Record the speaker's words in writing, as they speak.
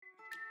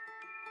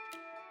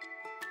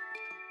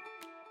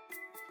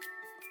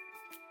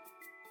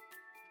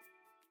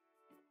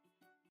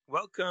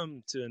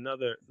Welcome to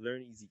another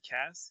Learneezee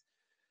cast.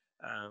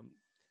 Um,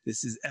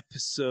 this is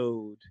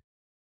episode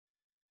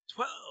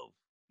 12.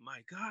 My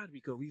God,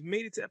 Rico, we've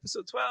made it to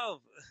episode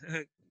 12.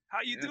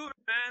 How you Yeah, doing,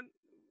 man?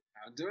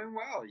 I'm doing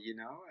well.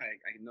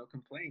 I no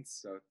complaints.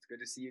 So it's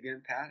good to see you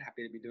again, Pat.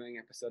 Happy to be doing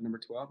episode number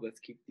 12. Let's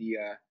keep the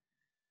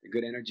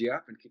good energy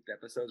up and keep the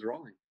episodes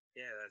rolling.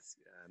 Yeah,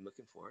 I'm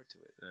looking forward to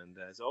it. And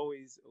as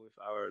always, with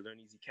our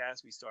Learneezee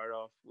cast, we start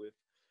off with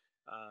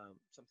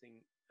something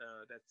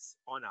that's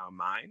on our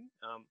mind.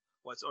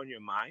 What's on your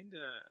mind?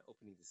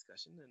 Opening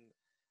discussion. And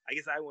I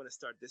guess I want to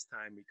start this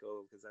time,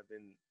 Rico, because I've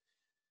been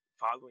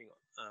following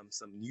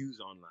some news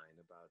online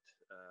about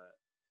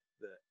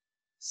the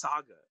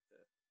saga,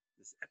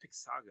 this epic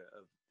saga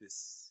of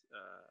this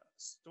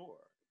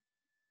store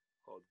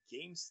called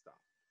GameStop,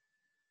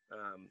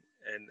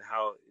 and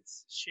how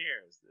its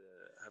shares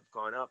have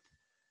gone up,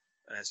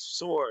 has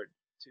soared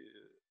to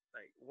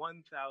like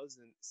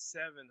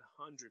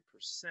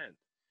 1,700%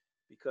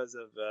 because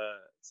of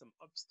some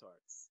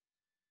upstarts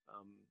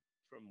um,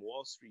 from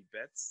Wall Street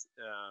bets,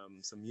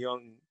 some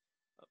young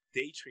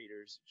day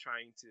traders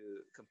trying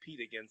to compete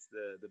against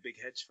the big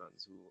hedge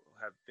funds who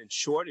have been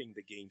shorting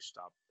the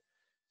GameStop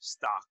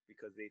stock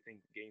because they think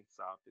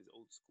GameStop is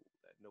old school,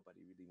 that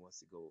nobody really wants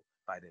to go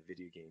buy their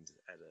video games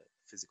at a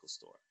physical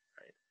store,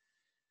 right?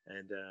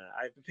 And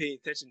I've been paying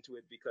attention to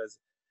it because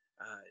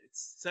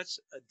it's such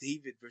a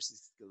David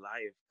versus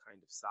Goliath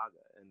kind of saga,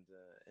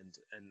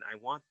 and I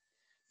want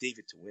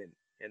David to win.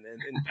 And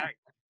in fact,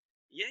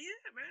 yeah,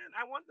 man,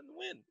 I want them to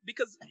win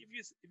because if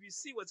you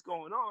see what's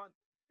going on,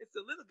 it's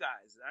the little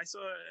guys. I saw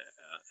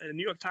a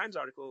New York Times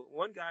article.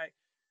 One guy,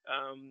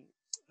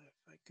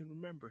 if I can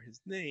remember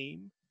his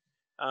name,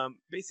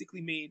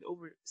 basically made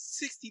over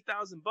 $60,000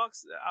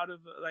 out of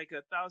like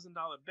 $1,000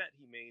 bet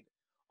he made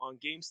on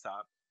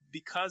GameStop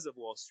because of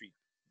Wall Street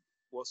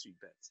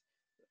bets.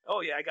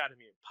 Oh yeah, I got him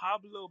here.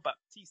 Pablo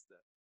Baptista.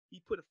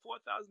 He put a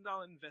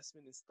 $4,000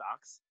 investment in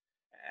stocks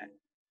uh,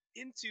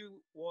 into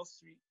Wall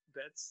Street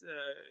bets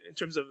in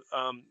terms of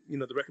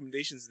the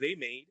recommendations they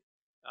made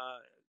uh,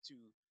 to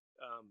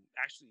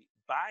actually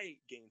buy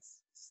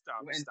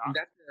GameStop And stock.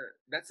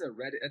 that's a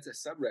Reddit. That's a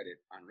subreddit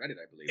on Reddit,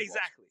 I believe. Wall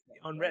Exactly,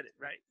 Street, on right? Reddit,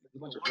 right? There's a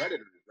bunch of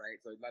Redditors, right?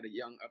 So a lot of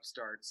young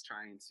upstarts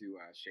trying to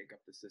shake up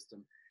the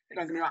system. And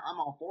don't get me wrong, I'm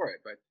all for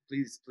it, but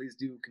please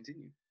do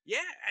continue.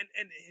 Yeah,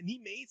 and he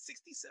made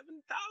 67,000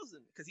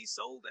 because he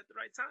sold at the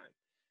right time.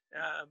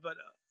 But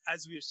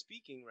as we're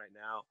speaking right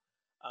now,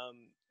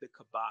 the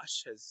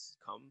kibosh has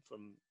come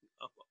from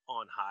up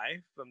on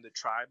high from the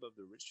tribe of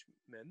the rich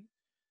men.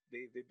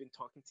 They've been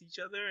talking to each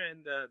other,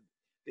 and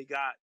they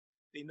got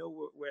they know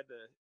where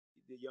the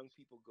young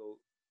people go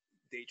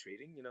day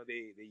trading.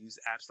 They use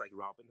apps like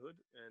Robinhood,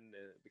 and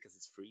because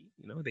it's free,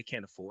 they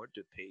can't afford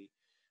to pay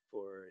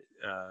for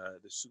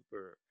the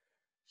super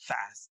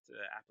fast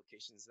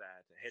applications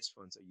that hedge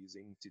funds are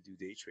using to do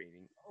day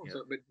trading. Oh,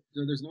 so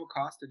there's no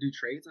cost to do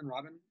trades on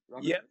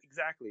Yeah, Robinhood?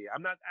 exactly. I'm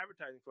not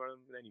advertising for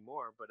them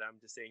anymore, but I'm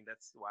just saying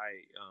that's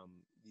why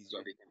these So it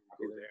young became people go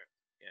popular. there.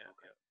 Yeah,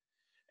 Okay.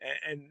 yeah.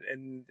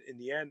 And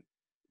in the end,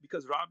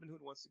 because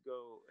Robinhood wants to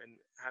go and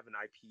have an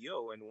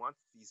IPO and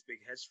wants these big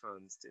hedge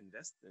funds to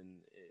invest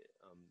in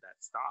that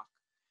stock,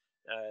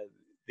 uh,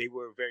 they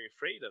were very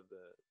afraid of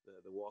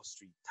the Wall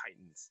Street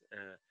titans,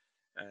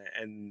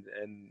 and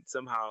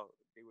somehow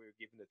they were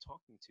given a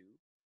talking to,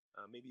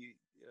 maybe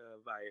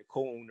by a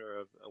co-owner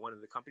of one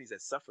of the companies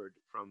that suffered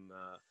from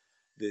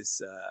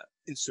this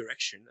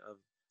insurrection of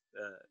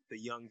the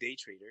young day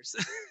traders.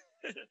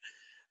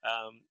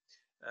 um,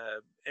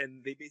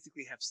 and they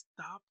basically have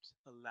stopped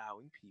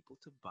allowing people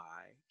to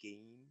buy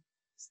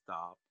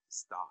GameStop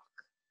stock,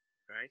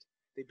 right?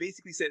 They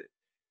basically said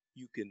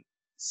you can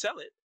sell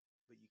it,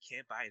 but you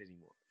can't buy it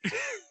anymore.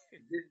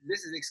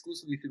 This is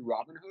exclusively through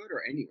Robinhood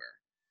or anywhere?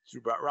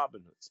 Through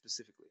Robinhood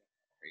specifically.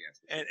 Yes.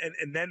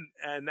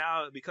 And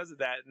now because of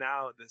that,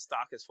 now the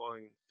stock is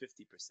falling 50%.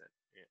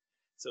 Yeah.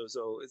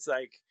 So it's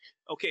like,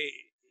 okay,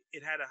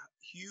 it had a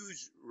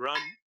huge run.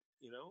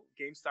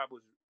 GameStop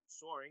was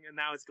soaring, and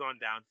now it's gone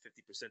down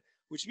 50%,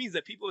 which means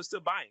that people are still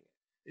buying it.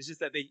 It's just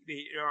that they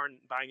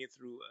aren't buying it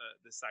through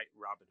the site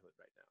Robinhood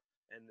right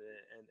now, and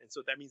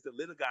so that means the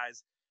little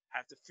guys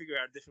have to figure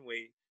out a different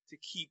way to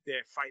keep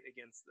their fight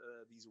against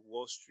these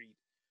Wall Street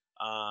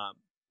um,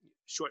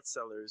 short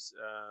sellers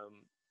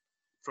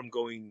from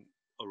going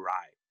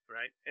awry,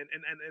 right? And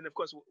of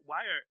course,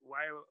 why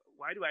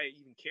do I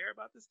even care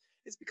about this?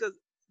 It's because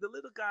the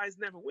little guys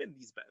never win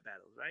these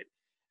battles, right?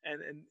 And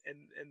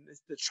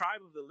it's the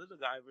tribe of the little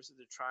guy versus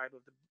the tribe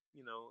of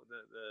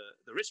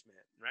the rich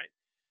man, right?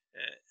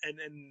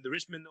 And the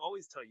rich men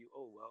always tell you,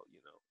 oh well,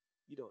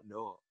 you don't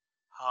know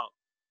how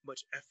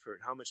much effort,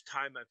 how much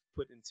time I've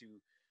put into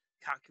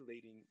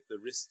calculating the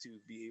risk to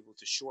be able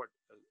to short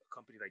a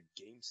company like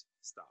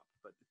GameStop.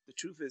 But the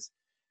truth is,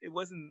 it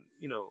wasn't,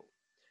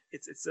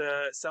 it's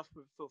a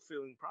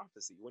self-fulfilling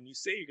prophecy. When you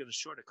say you're going to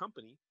short a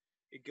company,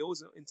 it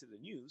goes into the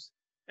news,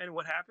 and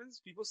what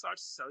happens? People start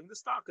selling the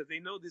stock because they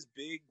know this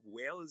big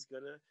whale is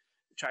going to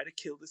try to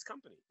kill this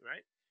company,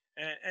 right?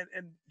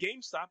 And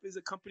GameStop is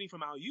a company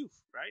from our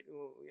youth, right?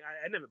 Well,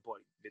 I never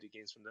bought video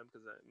games from them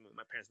because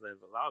my parents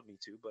never allowed me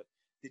to. But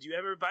did you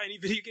ever buy any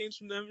video games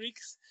from them,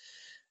 Reeks?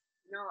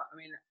 No, I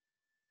mean,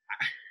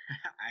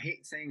 I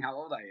hate saying how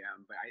old I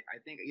am, but I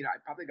think I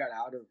probably got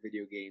out of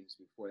video games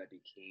before that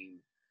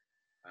became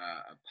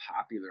a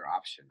popular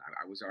option.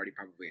 I was already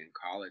probably in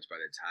college by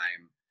the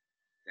time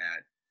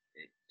that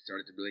it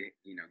started to really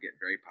get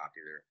very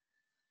popular.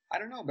 I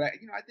don't know, but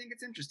I think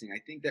it's interesting. I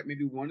think that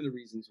maybe one of the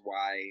reasons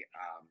why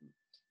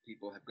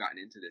people have gotten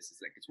into this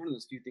is like it's one of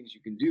those few things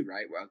you can do,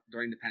 right? Well,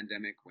 during the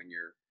pandemic, when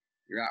you're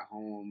at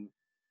home,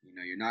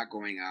 you're not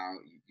going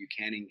out, you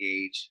can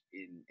engage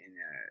in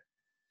a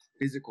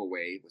physical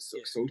way,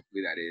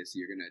 socially that is.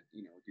 You're gonna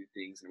do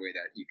things in a way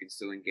that you can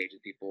still engage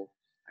with people.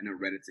 I know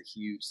Reddit's a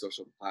huge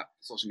social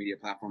media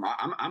platform.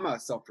 I'm a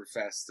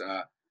self-professed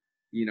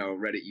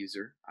Reddit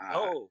user.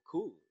 Oh,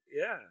 cool.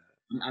 Yeah.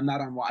 I'm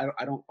not on.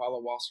 I don't follow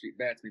Wall Street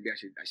Bets. Maybe I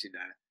should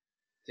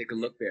take a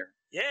look there.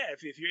 Yeah,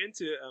 if you're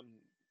into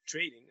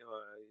trading,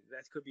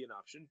 that could be an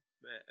option.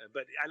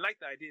 But I like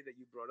the idea that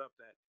you brought up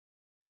that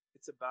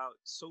it's about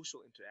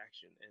social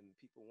interaction and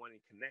people wanting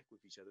to connect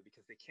with each other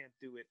because they can't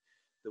do it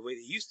the way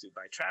they used to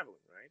by traveling,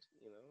 right?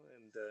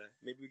 And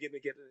maybe we're gonna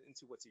get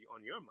into what's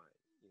on your mind.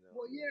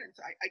 Well, yeah,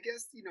 I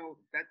guess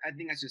that I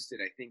think that's just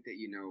it. I think that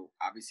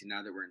obviously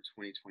now that we're in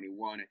 2021,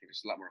 I think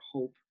there's a lot more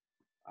hope,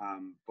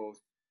 both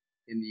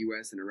in the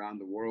U.S. and around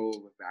the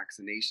world with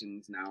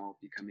vaccinations now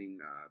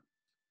becoming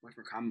much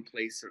more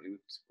commonplace. Certainly,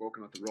 we've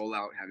spoken about the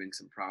rollout having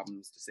some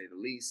problems to say the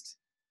least.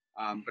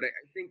 But I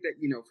think that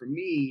for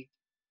me,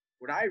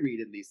 what I read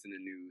at least in the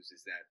news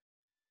is that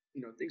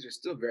things are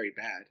still very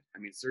bad. I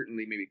mean,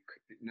 certainly maybe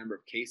the number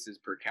of cases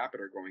per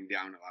capita are going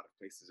down in a lot of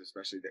places,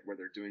 especially where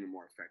they're doing a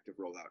more effective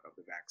rollout of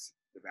the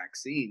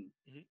vaccine.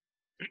 Mm-hmm.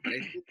 But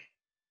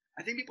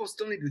I think people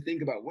still need to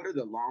think about what are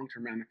the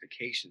long-term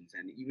ramifications.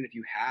 And even if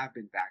you have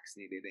been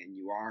vaccinated and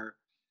you are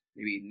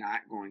maybe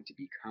not going to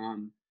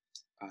become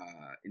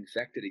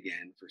infected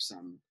again for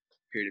some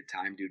period of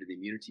time due to the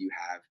immunity you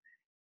have,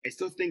 I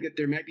still think that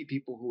there might be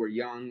people who are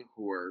young,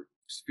 who are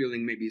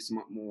feeling maybe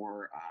somewhat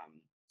more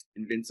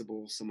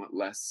invincible, somewhat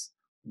less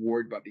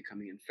worried about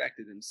becoming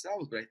infected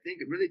themselves. But I think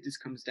it really just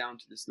comes down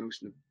to this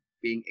notion of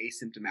being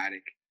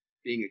asymptomatic,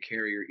 being a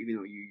carrier, even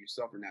though you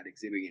yourself are not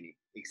exhibiting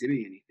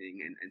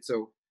anything. And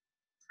so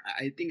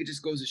I think it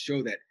just goes to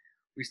show that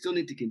we still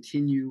need to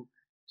continue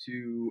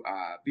to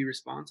be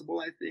responsible.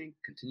 I think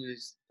continue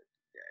to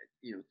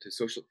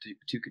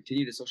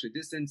continue to socially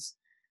distance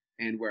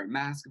and wear a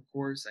mask. Of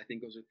course, I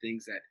think those are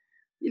things that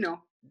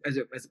as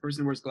a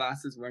person who wears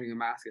glasses, wearing a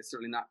mask is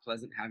certainly not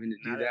pleasant having to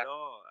do not that. At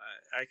all.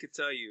 I could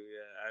tell you,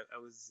 I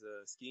was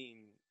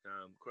skiing,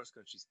 cross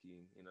country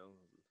skiing.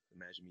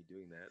 Imagine me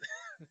doing that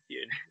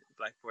here in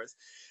Black Forest,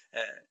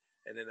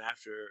 and then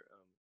after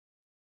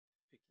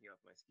picking up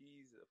my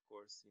skis, of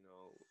course,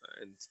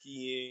 and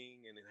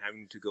skiing, and then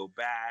having to go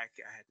back,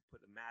 I had to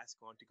put a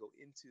mask on to go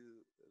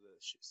into the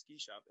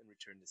ski shop and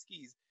return the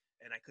skis,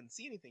 and I couldn't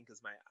see anything because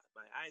my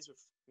eyes were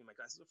my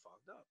glasses were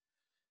fogged up,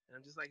 and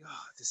I'm just like,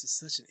 oh, this is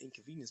such an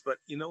inconvenience.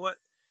 But you know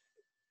what?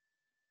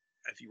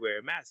 If you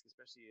wear a mask,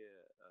 especially a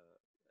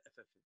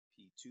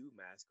FFP2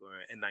 mask or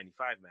an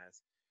N95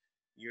 mask,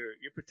 you're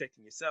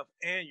protecting yourself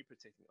and you're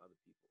protecting other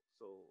people.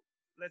 So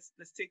let's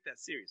take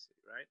that seriously,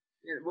 right?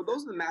 Yeah, well,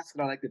 those are the masks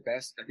that I like the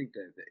best. I think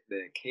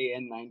the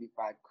KN95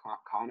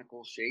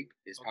 conical shape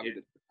is probably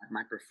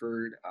my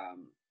preferred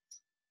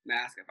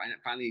mask. I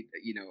finally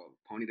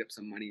ponied up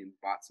some money and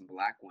bought some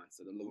black ones,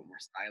 so they're a little bit more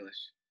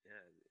stylish.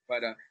 Yeah.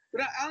 But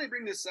I only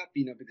bring this up,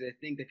 because I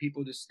think that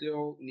people just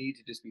still need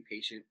to just be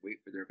patient, wait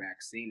for their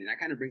vaccine, and that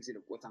kind of brings me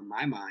to what's on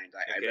my mind.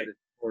 I read a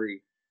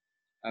story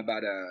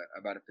about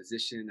a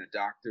physician, a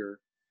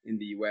doctor in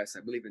the U.S., I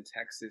believe in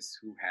Texas,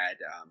 who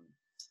had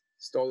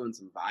stolen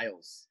some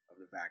vials of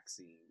the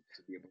vaccine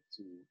to be able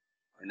to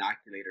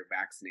inoculate or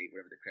vaccinate,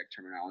 whatever the correct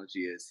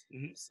terminology is,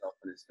 himself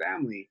and his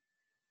family.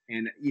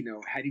 And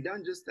had he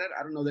done just that,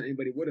 I don't know that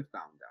anybody would have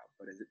found out.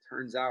 But as it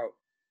turns out,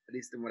 at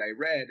least in what I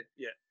read,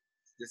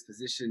 this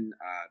physician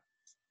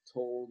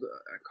told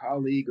a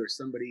colleague or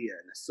somebody,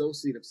 an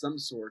associate of some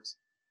sort,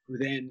 who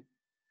then,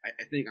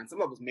 I think, on some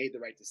levels made the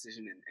right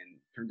decision and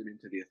turned him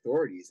into the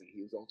authorities. And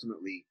he was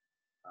ultimately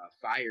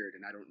fired.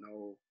 And I don't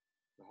know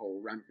the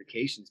whole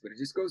ramifications, but it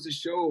just goes to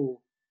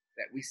show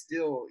that we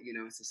still,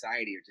 in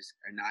society,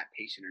 are not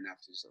patient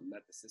enough to just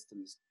let the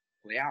systems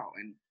play out.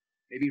 And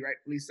maybe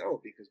rightfully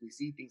so, because we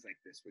see things like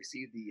this. We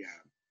see the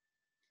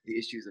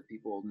issues of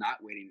people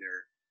not waiting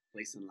their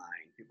place in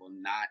line, people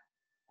not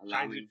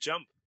allowing to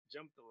jump the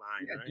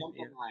line, right? Jump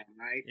the line,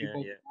 right?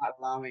 People not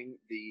allowing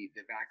the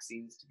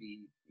vaccines to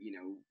be,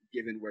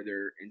 given where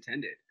they're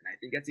intended. And I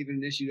think that's even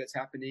an issue that's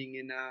happening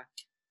in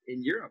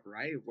Europe,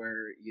 right?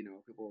 Where,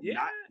 people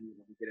not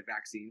able to get a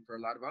vaccine for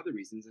a lot of other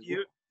reasons as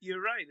well.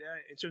 You're right.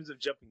 In terms of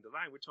jumping the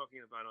line, we're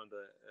talking about on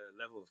the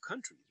level of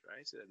countries,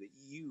 right? So the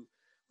EU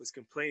was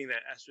complaining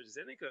that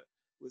AstraZeneca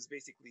was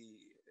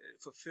basically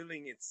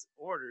fulfilling its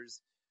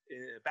orders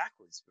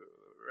backwards,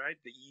 right?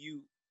 The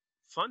EU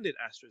funded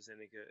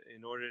AstraZeneca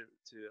in order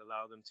to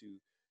allow them to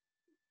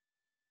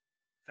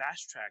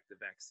fast-track the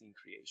vaccine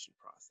creation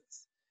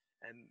process.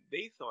 And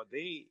they thought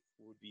they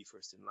would be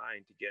first in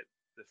line to get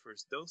the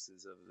first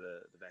doses of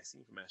the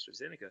vaccine from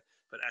AstraZeneca.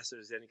 But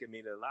AstraZeneca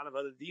made a lot of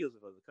other deals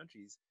with other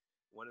countries,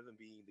 one of them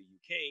being the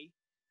UK.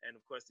 And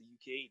of course, the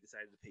UK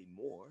decided to pay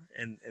more.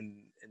 And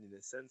in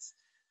a sense,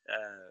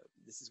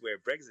 this is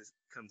where Brexit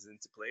comes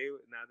into play.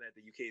 Now that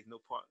the UK is no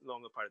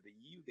longer part of the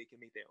EU, they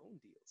can make their own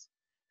deals.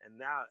 And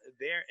now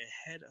they're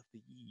ahead of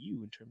the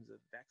EU in terms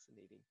of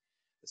vaccinating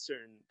a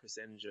certain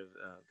percentage of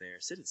their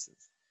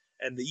citizens.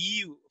 And the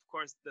EU, of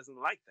course, doesn't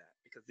like that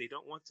because they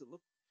don't want to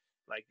look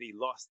like they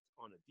lost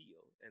on a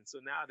deal. And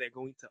so now they're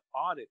going to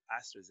audit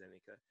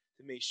AstraZeneca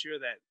to make sure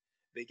that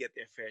they get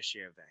their fair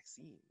share of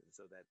vaccine, and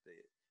so that the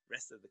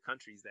rest of the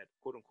countries that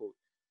quote unquote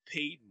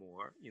paid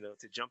more,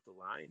 to jump the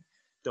line,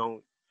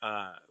 don't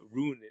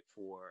ruin it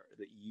for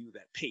the EU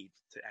that paid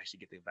to actually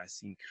get the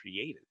vaccine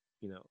created.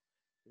 Isn't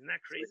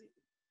that crazy?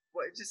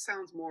 Well, it just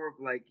sounds more of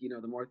like,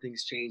 the more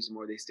things change, the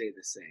more they stay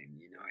the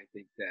same. I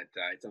think that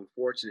it's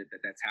unfortunate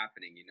that that's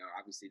happening.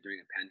 Obviously during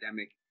a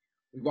pandemic,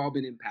 we've all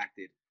been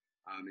impacted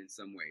in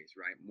some ways,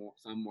 right?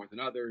 Some more than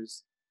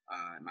others.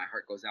 My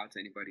heart goes out to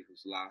anybody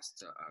who's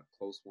lost a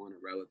close one,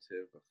 a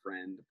relative, a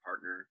friend, a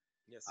partner,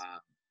 yes,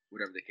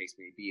 whatever the case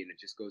may be. And it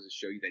just goes to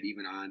show you that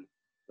even on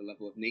the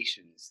level of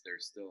nations,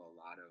 there's still a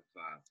lot of,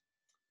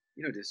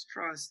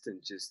 distrust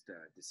and just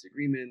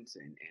disagreement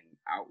and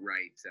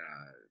outright,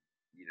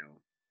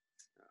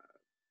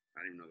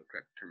 I don't even know the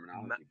correct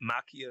terminology.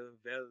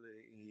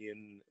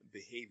 Machiavellian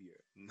behavior.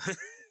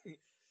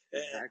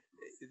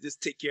 Exactly. Just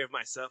take care of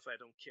myself. I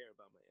don't care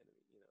about my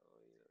enemy.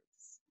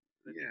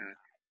 Yeah.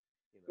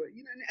 But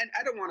and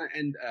I don't want to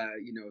end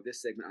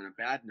this segment on a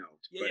bad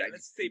note. Yeah, but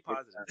let's stay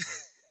positive.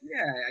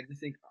 Yeah, I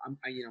just think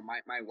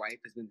my wife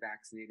has been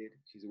vaccinated.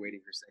 She's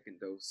awaiting her second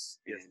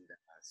dose, yes. And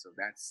so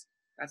that's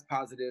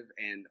positive,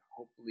 and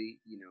hopefully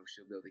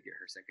she'll be able to get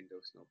her second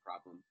dose no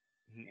problem.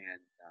 Mm-hmm.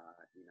 And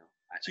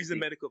she's a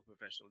medical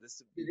professional. She's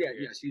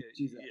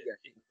a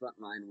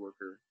frontline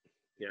worker.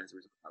 Yeah,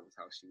 that was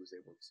how she was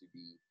able to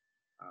be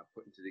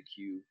put into the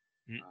queue.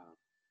 Mm-hmm.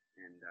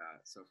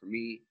 So for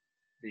me,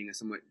 being a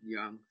somewhat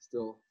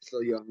still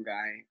young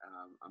guy,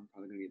 I'm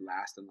probably going to be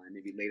last in line,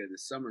 maybe later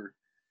this summer.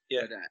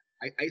 Yeah. But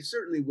I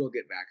certainly will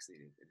get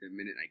vaccinated the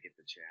minute I get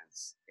the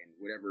chance, and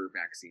whatever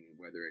vaccine,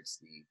 whether it's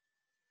the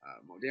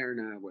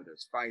Moderna, whether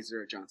it's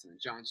Pfizer, Johnson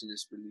 & Johnson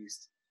is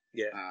released.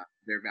 Yeah,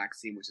 their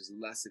vaccine, which is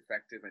less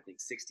effective, I think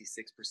 66%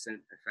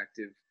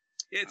 effective.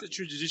 Yeah, it's a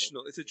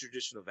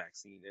traditional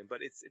vaccine,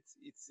 but it's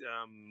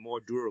more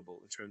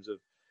durable in terms of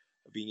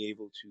being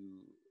able to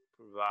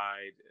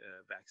provide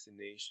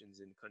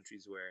vaccinations in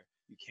countries where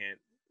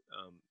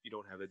you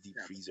don't have a deep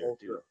freezer.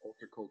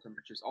 Ultra cold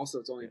temperatures. Also,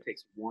 it only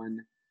takes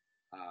one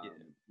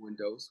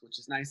dose, which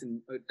is nice.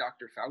 And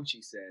Dr.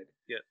 Fauci said,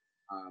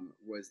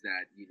 was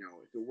that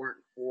if it weren't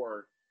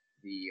for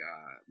the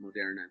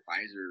Moderna and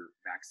Pfizer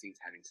vaccines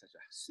having such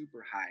a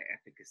super high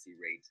efficacy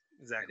rate,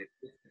 exactly.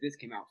 If this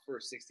came out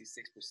first,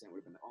 66%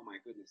 would have been, oh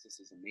my goodness, this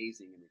is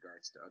amazing in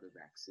regards to other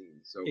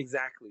vaccines. So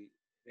exactly.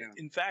 Yeah.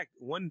 In fact,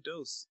 one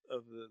dose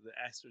of the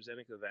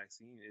AstraZeneca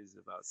vaccine is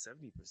about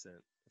 70%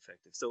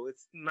 effective. So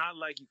it's not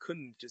like you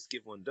couldn't just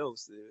give one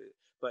dose,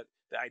 but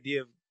the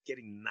idea of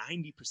getting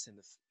 90%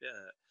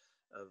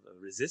 of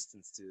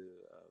resistance to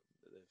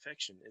the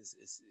infection is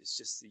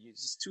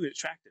just too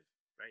attractive,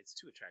 right? It's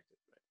too attractive,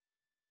 right?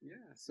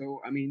 Yeah.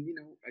 So,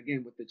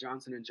 again, with the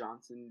Johnson &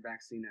 Johnson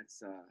vaccine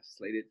that's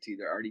slated to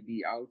either already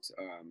be out,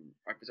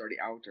 or if it's already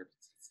out, or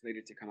it's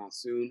slated to come out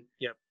soon.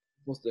 Yep.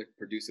 It's supposed to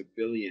produce 1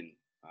 billion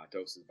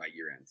doses by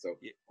year end. So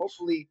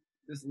hopefully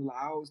this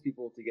allows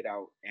people to get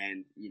out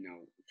and,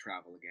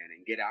 travel again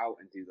and get out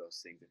and do those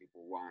things that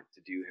people want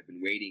to do, have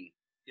been waiting,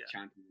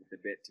 champing with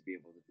a bit to be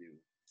able to do.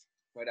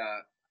 But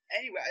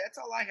anyway, that's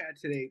all I had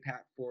today,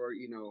 Pat, for,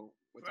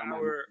 what's on my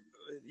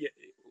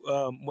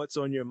mind. What's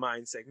on your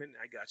mind segment.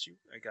 I got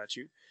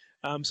you.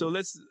 So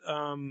let's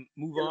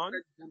move on.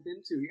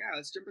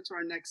 Let's jump into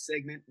our next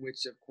segment,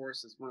 which of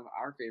course is one of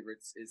our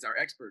favorites, is our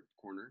expert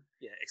corner.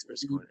 Yeah,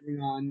 experts corner. We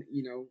bring on,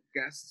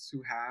 guests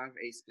who have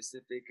a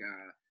specific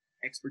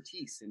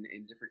expertise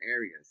in different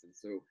areas. And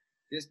so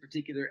this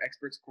particular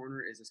experts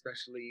corner is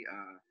especially,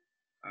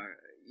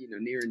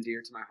 near and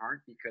dear to my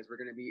heart, because we're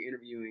going to be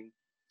interviewing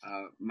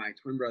my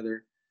twin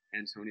brother,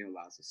 Antonio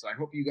Lazo. So I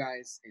hope you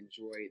guys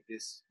enjoy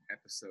this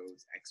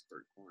episode's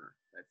Expert Corner.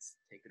 Let's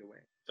take it away.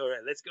 All right,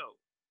 let's go.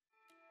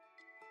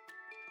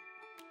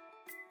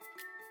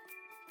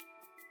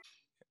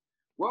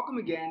 Welcome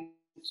again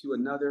to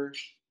another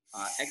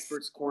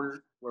Experts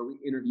Corner, where we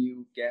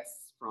interview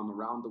guests from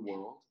around the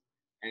world.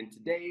 And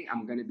today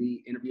I'm going to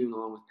be interviewing,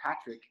 along with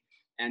Patrick,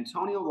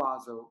 Antonio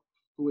Lazo,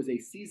 who is a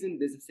seasoned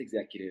business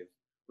executive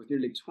with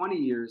nearly 20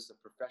 years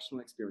of professional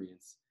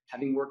experience,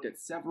 having worked at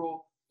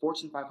several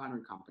Fortune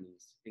 500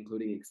 companies,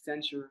 including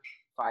Accenture,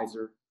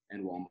 Pfizer,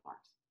 and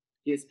Walmart.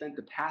 He has spent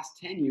the past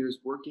 10 years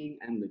working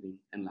and living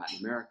in Latin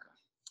America.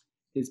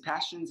 His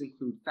passions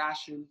include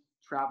fashion,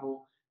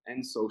 travel,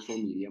 and social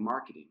media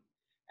marketing.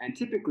 And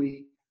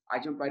typically, I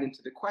jump right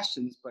into the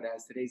questions, but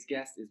as today's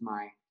guest is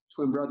my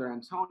twin brother,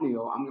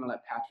 Antonio, I'm going to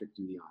let Patrick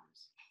do the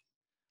honors.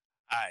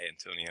 Hi,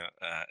 Antonio.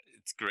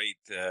 It's great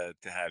to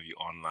have you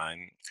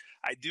online.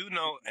 I do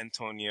know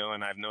Antonio,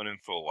 and I've known him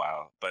for a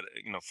while. But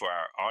for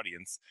our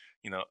audience,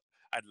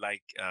 I'd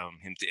like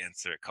him to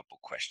answer a couple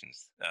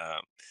questions.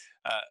 Uh,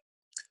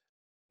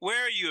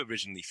 where are you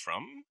originally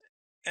from,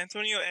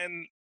 Antonio,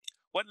 and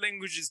what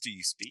languages do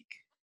you speak?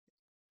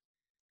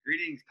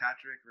 Greetings,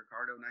 Patrick,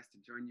 Ricardo. Nice to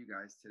join you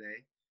guys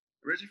today.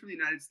 Originally from the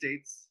United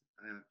States,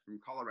 from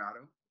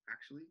Colorado,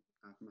 actually,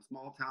 from a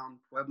small town,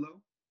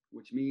 Pueblo,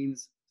 which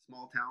means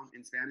small town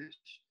in Spanish,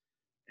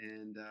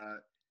 and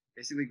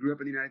basically grew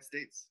up in the United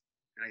States.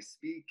 And I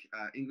speak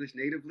English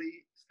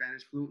natively,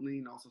 Spanish fluently,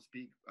 and also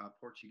speak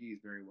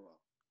Portuguese very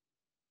well.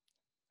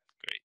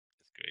 Great.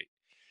 That's great.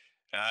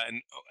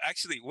 And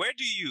actually, where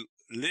do you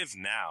live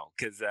now?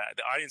 Because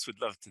the audience would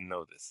love to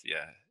know this.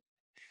 Yeah.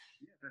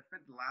 Yes, I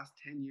spent the last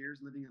 10 years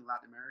living in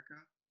Latin America.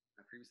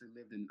 I previously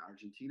lived in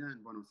Argentina, in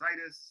Buenos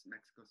Aires,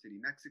 Mexico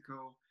City,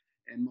 Mexico,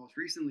 and most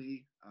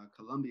recently,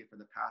 Colombia for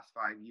the past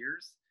 5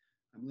 years.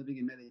 I'm living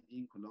in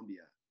Medellin,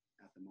 Colombia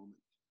at the moment.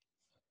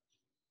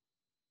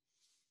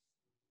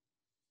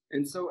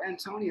 And so,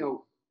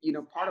 Antonio,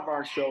 part of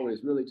our show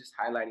is really just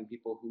highlighting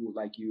people who,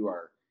 like you,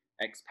 are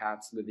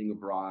expats living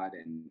abroad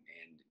and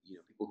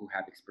people who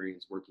have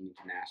experience working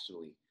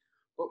internationally.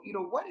 But,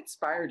 what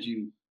inspired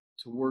you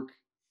to work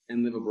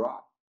and live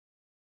abroad?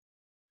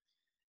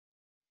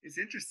 It's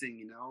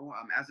interesting,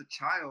 as a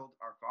child,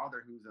 our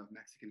father, who's of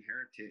Mexican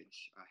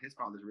heritage, his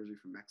father's originally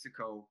from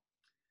Mexico.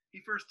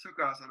 He first took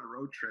us on a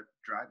road trip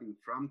driving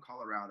from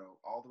Colorado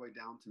all the way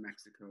down to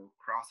Mexico,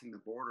 crossing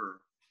the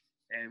border.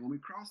 And when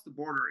we crossed the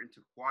border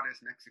into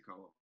Juarez,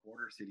 Mexico,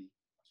 border city,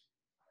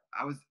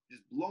 I was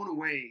just blown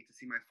away to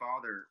see my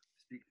father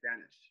speak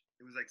Spanish.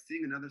 It was like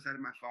seeing another side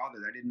of my father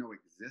that I didn't know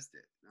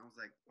existed. And I was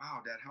like,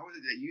 wow, Dad, how is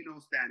it that you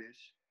know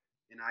Spanish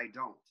and I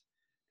don't?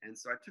 And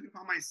so I took it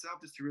upon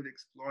myself just to really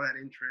explore that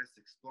interest,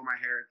 explore my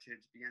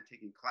heritage, began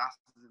taking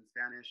classes in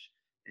Spanish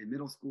in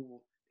middle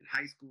school, in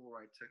high school,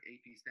 where I took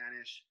AP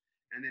Spanish.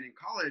 And then in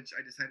college,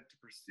 I decided to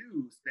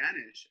pursue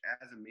Spanish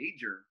as a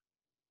major.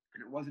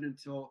 And it wasn't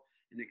until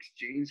an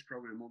exchange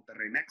program in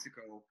Monterrey,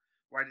 Mexico,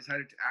 where I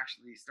decided to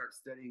actually start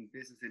studying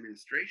business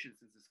administration,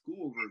 since the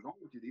school we were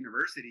going to, the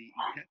university,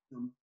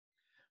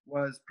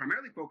 was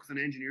primarily focused on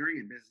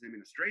engineering and business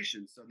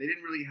administration. So they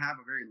didn't really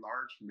have a very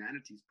large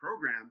humanities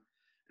program.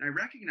 And I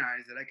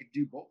recognized that I could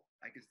do both.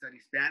 I could study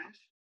Spanish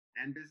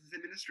and business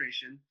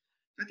administration.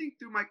 So I think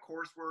through my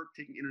coursework,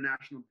 taking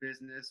international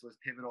business was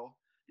pivotal.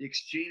 The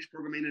exchange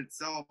program in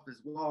itself as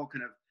well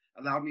kind of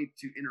allowed me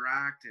to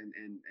interact and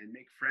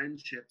make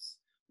friendships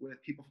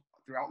with people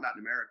throughout Latin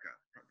America,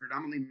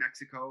 predominantly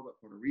Mexico, but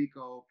Puerto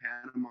Rico,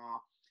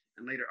 Panama,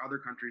 and later other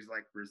countries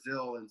like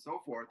Brazil and so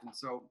forth. And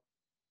so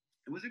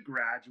it was a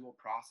gradual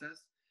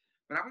process.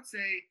 But I would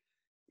say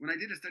when I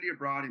did a study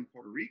abroad in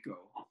Puerto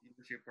Rico,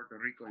 University of Puerto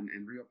Rico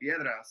in Rio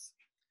Piedras,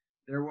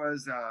 there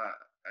was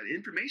an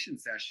information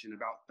session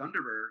about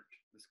Thunderbird,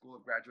 the School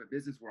of Graduate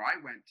Business, where I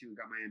went to and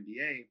got my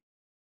MBA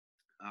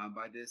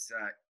by this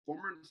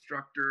former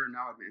instructor,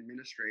 now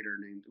administrator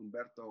named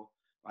Humberto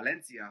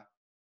Valencia,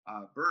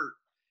 Bert.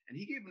 And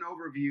he gave an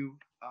overview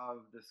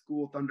of the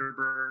school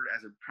Thunderbird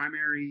as a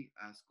primary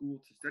school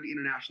to study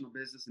international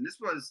business. And this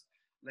was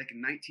like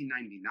in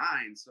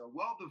 1999, so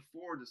well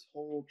before this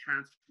whole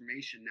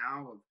transformation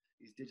now of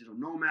these digital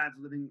nomads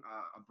living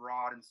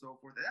abroad and so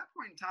forth. At that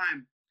point in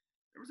time,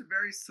 there was a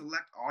very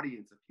select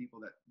audience of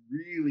people that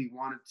really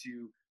wanted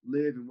to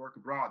live and work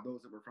abroad,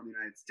 those that were from the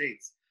United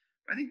States.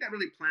 But I think that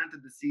really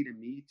planted the seed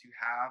in me to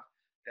have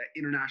that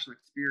international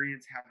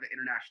experience, have the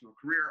international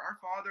career.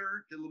 Our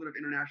father did a little bit of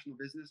international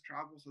business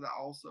travel, so that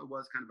also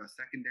was kind of a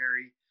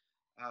secondary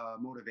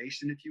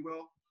motivation, if you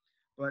will.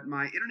 But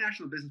my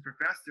international business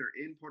professor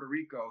in Puerto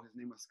Rico, his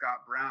name was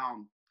Scott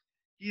Brown,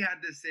 he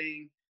had this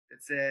saying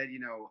that said,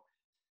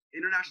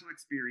 international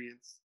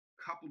experience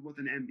coupled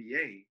with an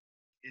MBA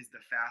is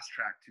the fast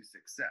track to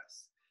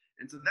success.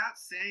 And so that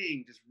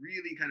saying just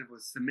really kind of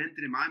was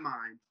cemented in my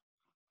mind.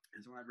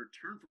 And so when I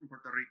returned from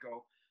Puerto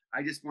Rico,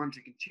 I just wanted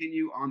to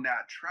continue on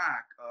that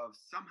track of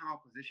somehow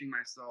positioning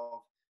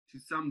myself to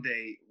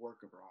someday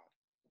work abroad.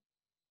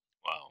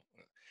 Wow.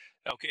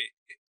 Okay.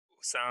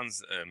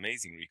 Sounds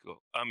amazing,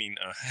 Rico. I mean,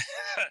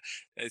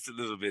 it's a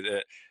little bit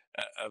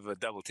of a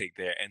double take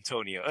there,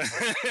 Antonio. I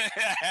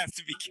have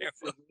to be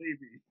careful.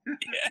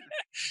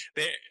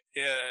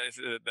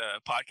 The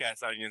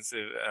podcast audience,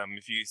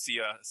 if you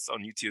see us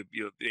on YouTube,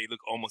 they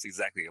look almost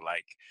exactly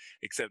alike,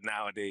 except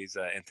nowadays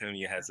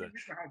Antonio has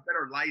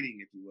better lighting,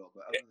 if you will.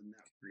 But other than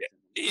that,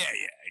 yeah,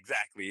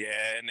 exactly.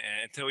 Yeah, and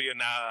Antonio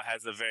now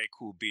has a very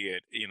cool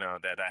beard,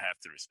 that I have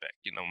to respect.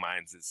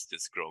 Mine's is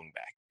just growing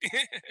back.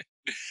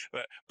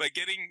 but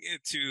getting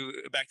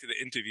back to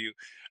the interview,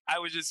 I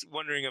was just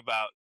wondering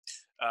about.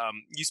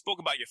 You spoke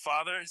about your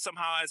father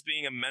somehow as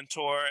being a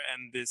mentor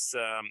and this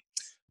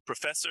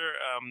professor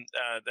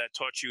that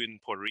taught you in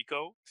Puerto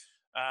Rico.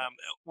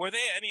 Were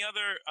there any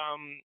other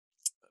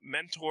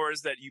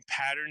mentors that you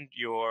patterned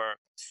your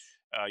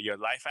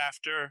life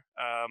after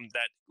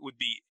that would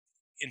be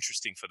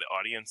interesting for the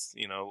audience,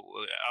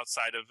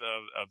 outside of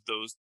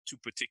those two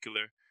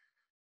particular?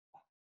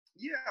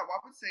 Yeah, well,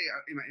 I would say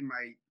in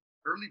my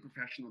early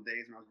professional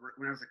days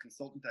when I was a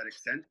consultant at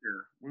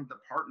Accenture, one of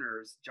the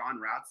partners, John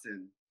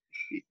Ratson,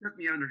 he took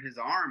me under his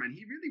arm, and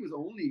he really was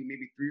only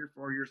maybe 3 or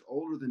 4 years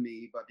older than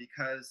me, but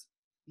because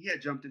he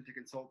had jumped into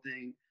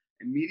consulting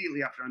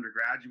immediately after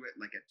undergraduate,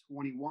 like at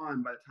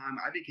 21, by the time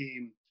I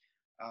became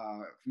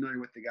familiar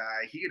with the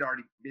guy, he had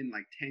already been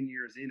like 10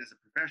 years in as a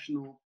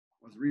professional,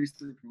 was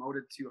recently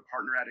promoted to a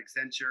partner at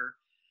Accenture,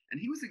 and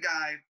he was a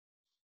guy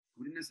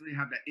who didn't necessarily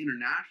have that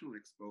international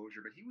exposure,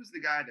 but he was the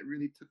guy that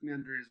really took me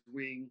under his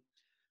wing,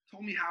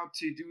 told me how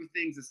to do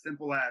things as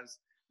simple as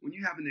when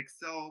you have an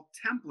Excel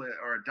template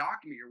or a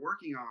document you're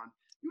working on,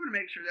 you want to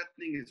make sure that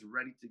thing is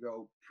ready to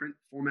go, print,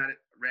 format it,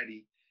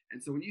 ready.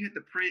 And so when you hit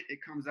the print, it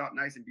comes out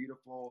nice and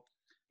beautiful.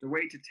 The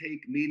way to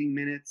take meeting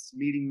minutes,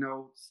 meeting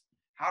notes,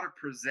 how to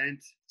present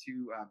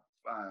to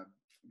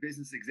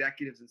business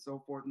executives and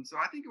so forth. And so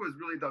I think it was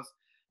really those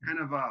kind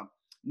of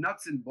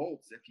nuts and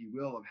bolts, if you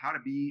will, of how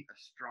to be a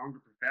stronger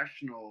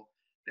professional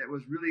that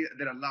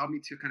allowed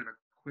me to kind of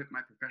equip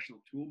my professional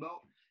tool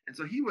belt. And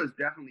so he was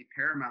definitely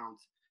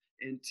paramount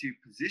into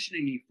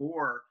positioning me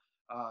for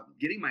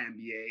getting my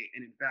MBA.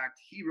 And in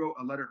fact, he wrote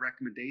a letter of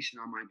recommendation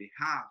on my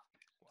behalf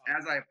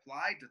as I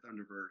applied to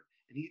Thunderbird.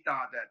 And he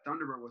thought that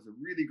Thunderbird was a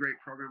really great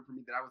program for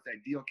me, that I was the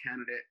ideal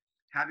candidate,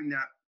 having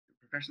that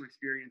professional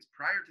experience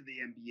prior to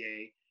the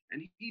MBA.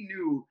 And he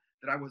knew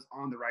that I was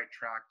on the right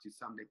track to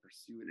someday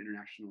pursue an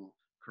international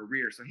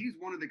career. So he's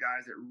one of the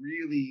guys that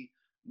really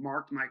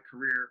marked my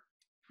career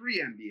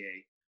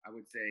pre-MBA, I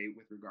would say,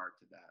 with regard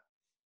to that.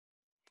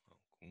 Oh,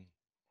 cool. Okay.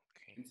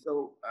 And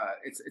so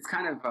it's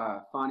kind of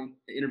fun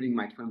interviewing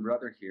my twin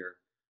brother here.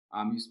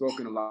 You've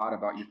spoken a lot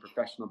about your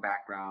professional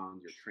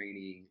background, your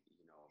training,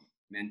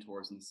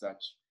 mentors and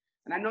such.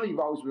 And I know you've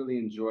always really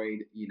enjoyed,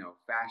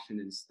 fashion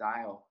and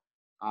style.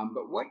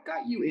 But what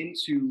got you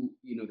into,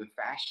 the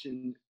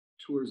fashion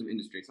tourism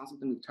industry? It's not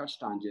something we've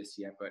touched on just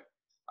yet, but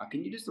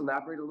can you just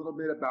elaborate a little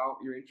bit about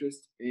your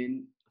interest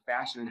in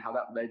fashion and how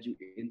that led you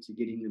into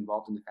getting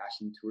involved in the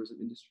fashion tourism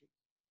industry?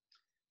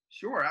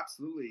 Sure,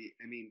 absolutely.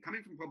 I mean,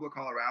 coming from Pueblo,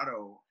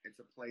 Colorado,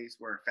 it's a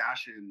place where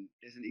fashion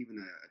isn't even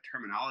a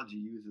terminology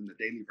used in the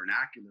daily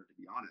vernacular, to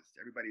be honest.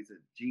 Everybody's a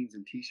jeans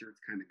and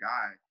t-shirts kind of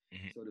guy,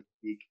 so to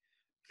speak.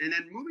 And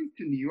then moving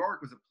to New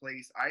York was a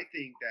place I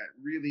think that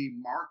really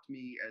marked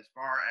me as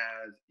far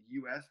as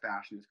U.S.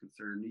 fashion is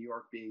concerned, New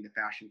York being the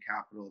fashion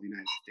capital of the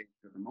United States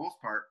for the most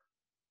part.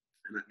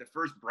 And the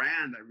first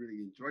brand I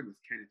really enjoyed was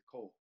Kenneth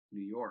Cole,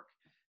 New York.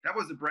 That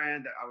was a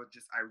brand that I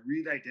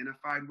really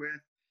identified with.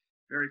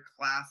 Very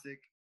classic,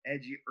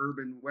 edgy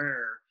urban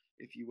wear,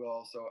 if you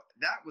will. So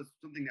that was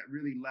something that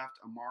really left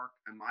a mark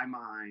on my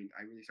mind.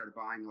 I really started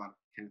buying a lot of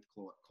Kenneth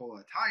Cole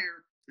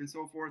attire and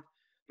so forth.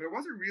 But it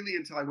wasn't really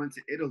until I went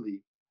to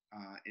Italy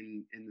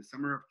in the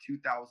summer of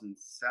 2007,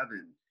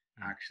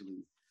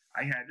 actually.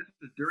 This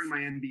was during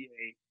my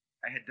MBA.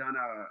 I had done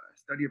a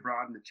study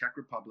abroad in the Czech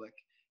Republic.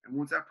 And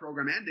once that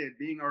program ended,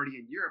 being already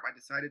in Europe, I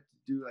decided to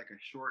do like a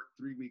short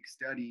 3-week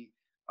study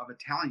of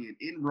Italian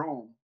in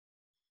Rome.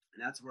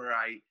 And that's where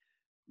I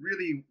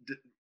really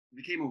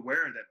became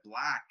aware that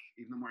black,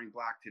 even though I'm wearing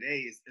black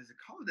today, is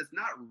a color that's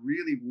not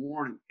really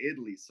worn in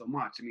Italy so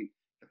much. I mean,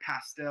 the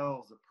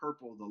pastels, the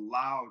purple, the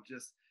loud,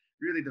 just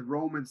really the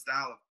Roman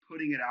style of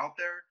putting it out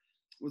there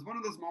was one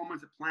of those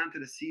moments that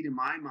planted a seed in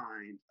my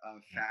mind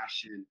of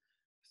fashion.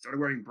 Started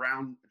wearing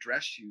brown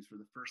dress shoes for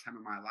the first time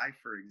in my life,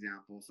 for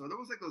example. So there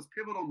was like those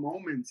pivotal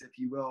moments, if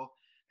you will,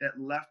 that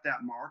left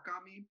that mark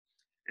on me.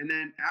 And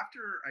then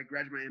after I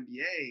graduated my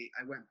MBA,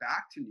 I went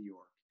back to New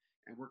York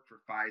and worked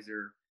for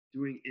Pfizer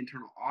doing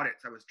internal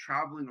audits. I was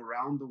traveling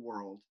around the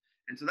world.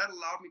 And so that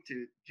allowed me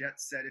to jet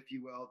set, if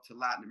you will, to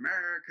Latin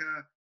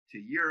America, to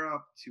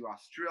Europe, to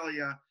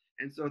Australia.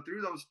 And so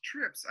through those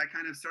trips, I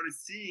kind of started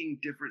seeing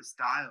different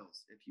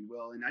styles, if you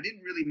will. And I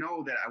didn't really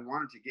know that I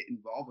wanted to get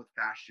involved with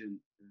fashion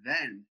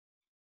then.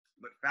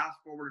 But fast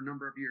forward a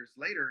number of years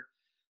later,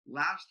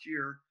 last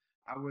year,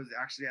 I was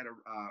actually at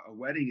a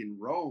wedding in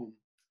Rome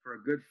for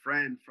a good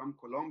friend from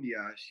Colombia.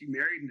 She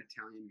married an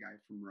Italian guy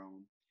from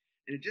Rome.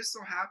 And it just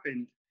so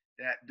happened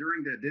that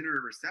during the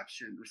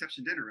reception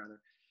dinner rather,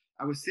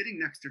 I was sitting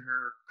next to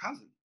her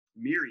cousin,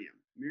 Miriam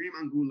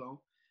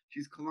Angulo.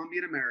 She's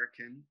Colombian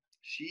American.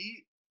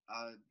 She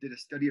did a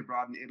study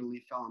abroad in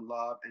Italy, fell in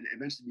love, and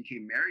eventually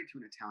became married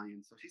to an Italian.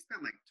 So she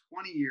spent like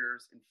 20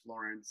 years in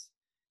Florence.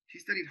 She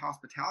studied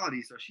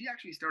hospitality, so she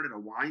actually started a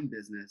wine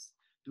business,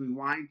 doing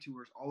wine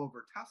tours all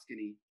over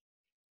Tuscany.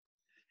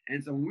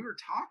 And so when we were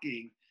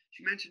talking,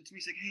 she mentioned to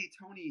me, she's like, "Hey,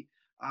 Tony,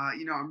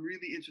 I'm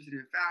really interested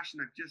in fashion.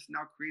 I've just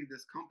now created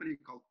this company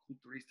called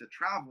Culturista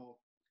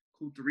Travel."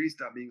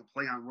 Culturista being a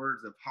play on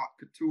words of haute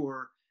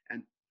couture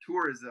and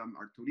tourism,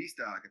 or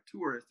turista, like a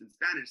tourist in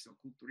Spanish. So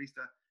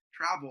Culturista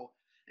Travel.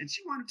 And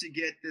she wanted to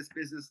get this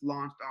business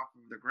launched off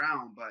of the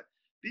ground. But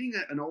being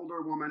an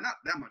older woman,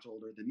 not that much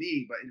older than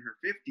me, but in her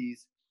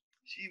 50s,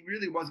 she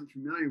really wasn't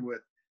familiar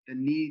with the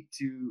need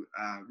to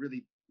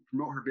really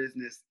promote her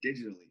business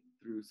digitally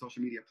through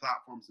social media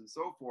platforms and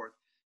so forth.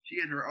 she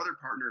and her other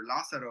partner,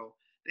 Lazo,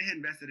 they had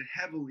invested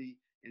heavily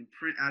in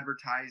print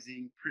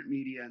advertising, print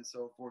media, and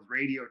so forth,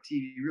 radio,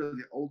 TV, really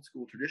the old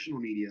school traditional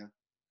media,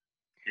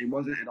 and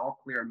wasn't at all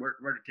clear on where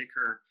to take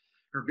her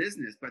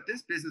business. But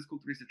this business,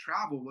 Culturista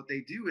Travel, what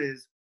they do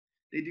is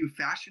they do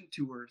fashion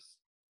tours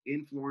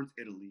in Florence,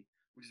 Italy,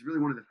 which is really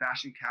one of the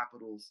fashion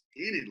capitals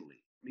in Italy.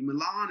 I mean,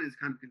 Milan is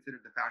kind of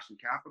considered the fashion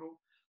capital,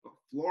 but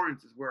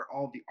Florence is where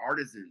all the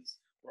artisans,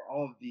 where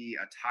all of the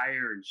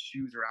attire and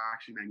shoes are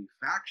actually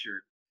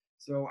manufactured.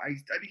 So I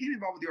became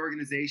involved with the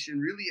organization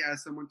really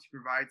as someone to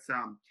provide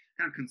some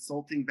kind of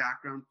consulting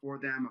background for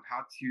them of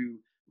how to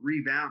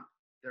revamp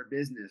their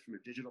business from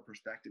a digital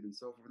perspective and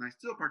so forth. And I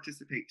still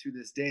participate to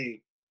this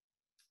day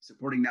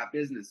supporting that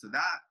business. So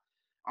that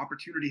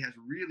opportunity has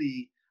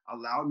really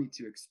allowed me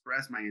to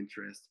express my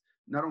interest,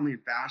 not only in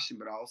fashion,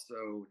 but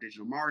also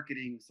digital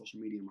marketing, social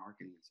media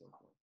marketing, and so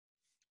forth.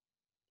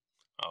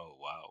 Oh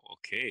wow.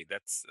 Okay,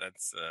 that's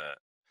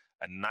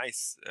a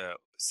nice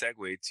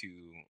segue to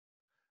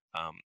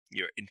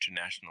your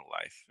international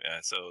life.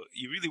 So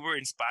you really were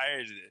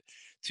inspired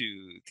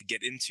to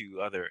get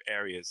into other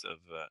areas of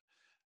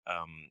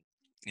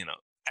you know,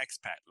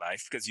 expat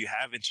life because you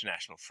have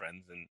international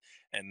friends,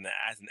 and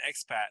as an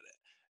expat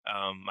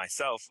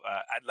myself,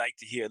 I'd like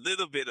to hear a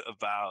little bit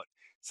about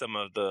some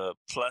of the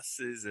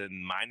pluses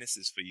and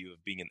minuses for you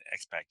of being an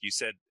expat. You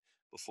said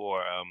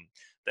before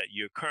that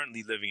you're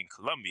currently living in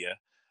Colombia.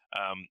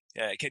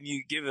 Can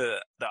you give the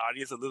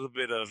audience a little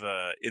bit of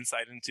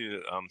insight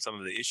into some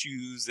of the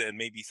issues and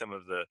maybe some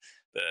of the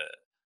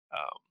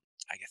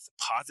I guess the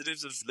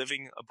positives of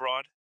living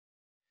abroad?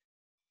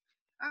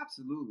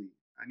 Absolutely.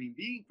 I mean,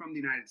 being from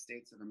the United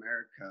States of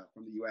America,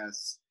 from the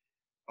US,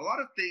 a lot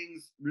of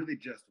things really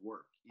just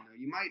work. You know,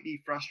 you might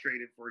be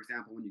frustrated, for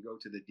example, when you go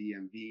to the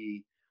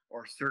DMV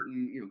or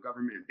certain,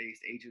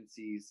 government-based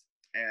agencies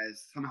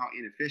as somehow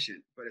inefficient,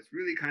 but it's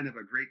really kind of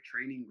a great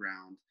training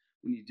ground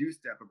when you do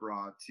step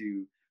abroad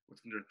to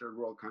what's considered a third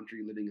world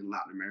country living in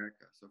Latin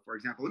America. So, for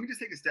example, let me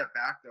just take a step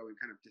back though and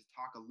kind of just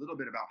talk a little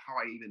bit about how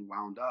I even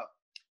wound up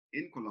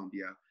in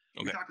Colombia.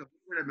 We Okay. talked a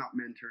little bit about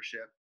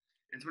mentorship.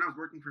 And so when I was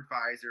working for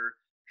Pfizer,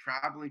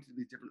 traveling to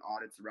these different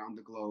audits around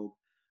the globe,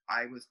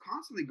 I was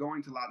constantly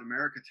going to Latin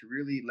America to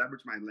really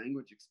leverage my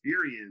language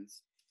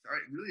experience. So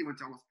I really went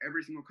to almost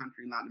every single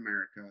country in Latin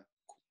America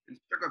and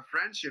struck a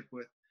friendship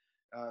with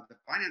the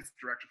finance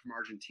director from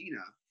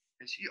Argentina.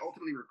 And she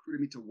ultimately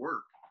recruited me to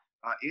work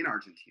in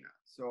Argentina.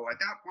 So at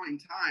that point in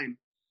time,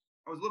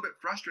 I was a little bit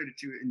frustrated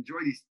to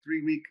enjoy these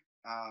 3 week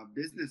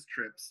business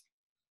trips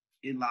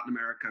in Latin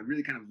America,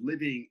 really kind of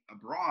living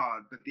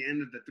abroad. But at the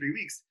end of the 3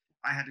 weeks,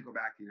 I had to go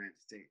back to the United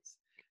States.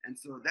 And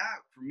so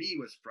that for me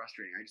was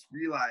frustrating. I just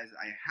realized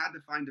I had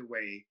to find a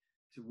way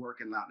to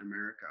work in Latin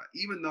America,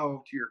 even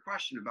though to your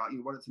question about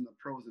what are some of the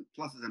pros and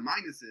pluses and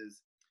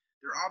minuses,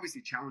 there are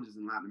obviously challenges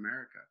in Latin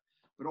America.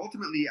 But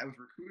ultimately, I was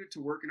recruited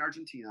to work in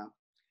Argentina.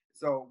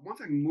 So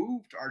once I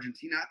moved to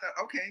Argentina, I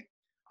thought, okay,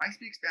 I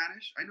speak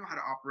Spanish. I know how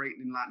to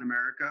operate in Latin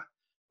America.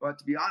 But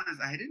to be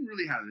honest, I didn't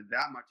really have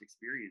that much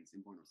experience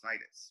in Buenos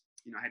Aires.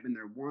 I had been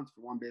there once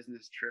for one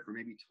business trip or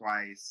maybe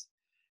twice.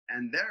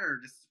 And there,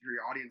 just for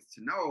your audience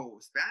to know,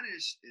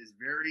 Spanish is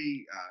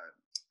very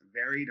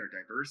varied or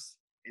diverse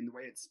in the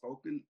way it's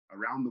spoken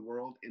around the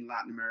world in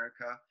Latin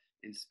America,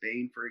 in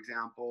Spain, for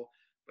example,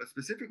 but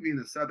specifically in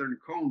the Southern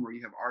Cone where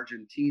you have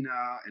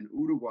Argentina and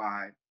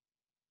Uruguay.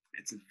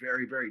 It's a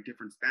very, very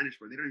different Spanish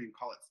where they don't even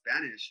call it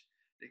Spanish.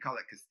 They call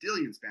it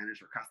Castilian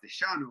Spanish or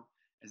Castellano,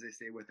 as they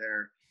say with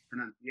their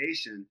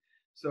pronunciation.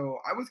 So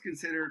I was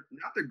considered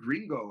not the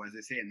gringo, as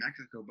they say in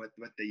Mexico, but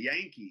the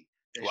Yankee,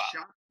 the Wow.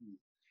 Shanti.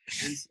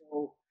 And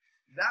so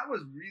that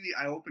was really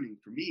eye-opening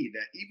for me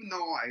that even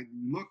though I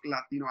look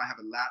Latino, I have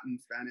a Latin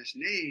Spanish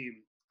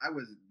name, I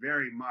was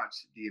very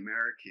much the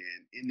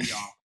American in the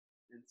office.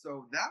 And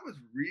so that was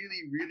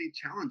really, really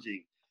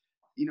challenging.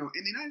 In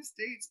the United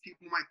States,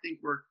 people might think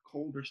we're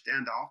cold or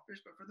standoffish,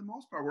 but for the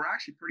most part, we're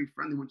actually pretty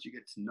friendly once you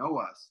get to know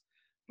us.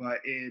 But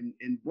in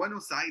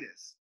Buenos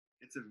Aires,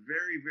 it's a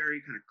very,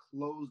 very kind of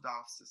closed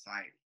off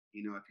society.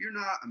 If you're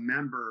not a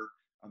member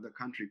of the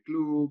country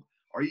club,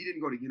 or you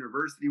didn't go to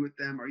university with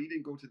them, or you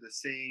didn't go to the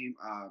same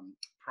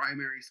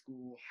primary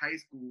school, high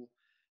school,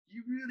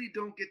 you really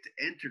don't get to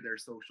enter their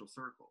social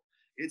circle.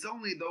 It's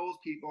only those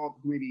people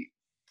who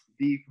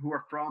who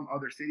are from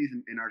other cities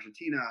in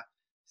Argentina,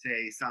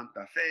 say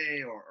Santa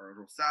Fe or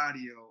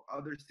Rosario,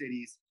 other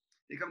cities.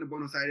 They come to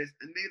Buenos Aires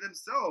and they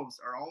themselves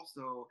are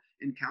also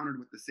encountered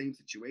with the same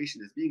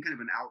situation as being kind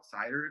of an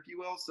outsider, if you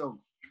will. So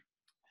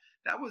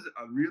that was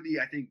a really,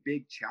 I think,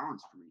 big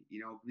challenge for me,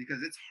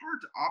 because it's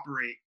hard to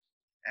operate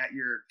at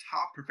your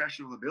top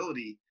professional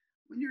ability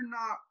when you're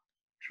not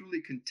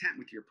truly content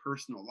with your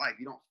personal life.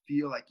 You don't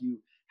feel like you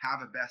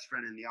have a best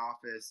friend in the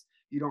office.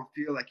 You don't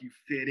feel like you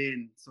fit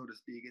in, so to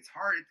speak. It's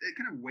hard. It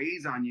kind of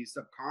weighs on you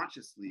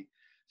subconsciously.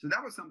 So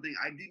that was something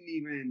I didn't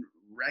even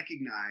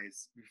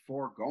recognize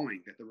before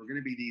going, that there were going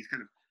to be these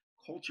kind of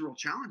cultural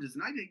challenges.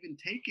 And I'd even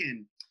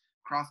taken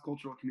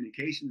cross-cultural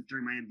communications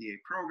during my MBA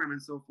program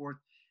and so forth.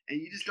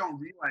 And you just don't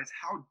realize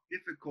how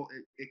difficult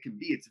it can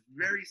be. It's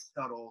very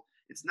subtle.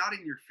 It's not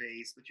in your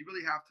face, but you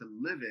really have to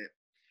live it.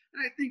 And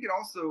I think it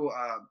also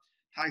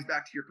ties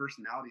back to your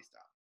personality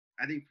style.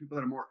 I think people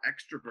that are more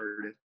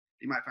extroverted,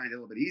 they might find it a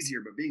little bit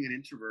easier, but being an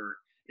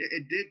introvert,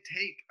 it did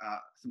take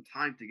some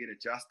time to get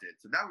adjusted.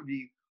 So that would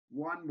be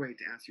one way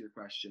to answer your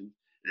question.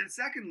 And then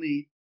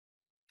secondly,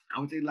 I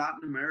would say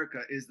Latin America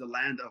is the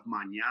land of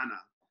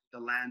mañana, the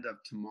land of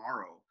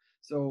tomorrow.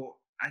 So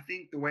I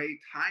think the way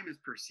time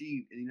is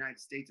perceived in the United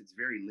States, it's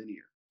very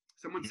linear.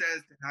 Someone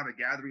says to have a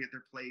gathering at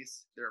their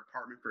place, their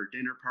apartment for a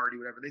dinner party,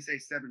 whatever, they say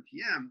 7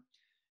 p.m.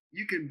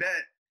 You can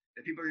bet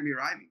that people are going to be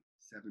arriving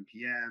 7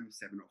 p.m.,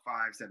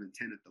 7:05,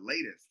 7:10 at the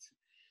latest.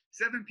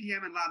 7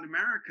 p.m. in Latin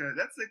America,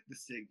 that's like the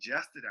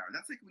suggested hour.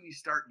 That's like when you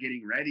start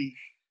getting ready.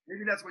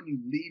 Maybe that's when you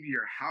leave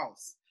your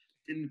house.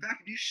 And in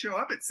fact, if you show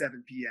up at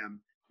 7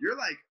 p.m., you're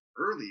like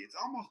early. It's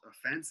almost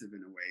offensive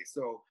in a way.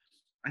 So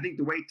I think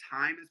the way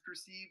time is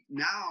perceived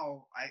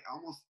now, I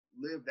almost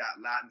live that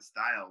Latin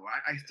style.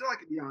 I still like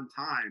to be on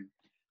time,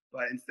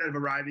 but instead of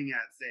arriving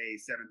at say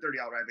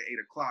 7:30, I'll arrive at 8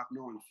 o'clock,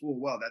 knowing full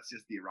well that's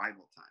just the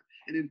arrival time.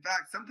 And in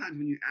fact,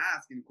 sometimes when you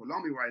ask in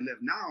Colombia where I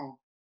live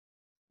now,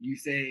 you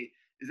say,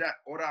 "Is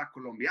that hora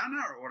colombiana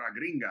or hora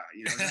gringa?"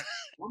 You know, is that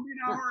Colombian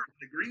hour,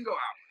 the gringo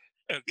hour.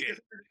 Okay.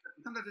 Because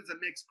sometimes it's a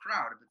mixed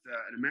crowd. If it's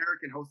an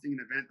American hosting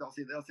an event, they'll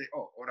say,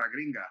 "Oh, hora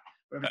gringa."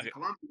 But if it's a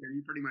Colombian,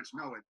 you pretty much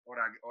know it's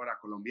hora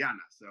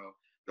colombiana. So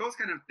those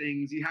kind of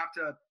things you have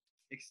to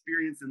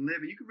experience and live.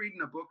 And you can read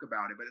in a book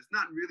about it, but it's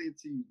not really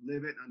until you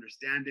live it and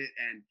understand it,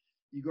 and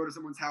you go to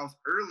someone's house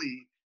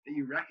early that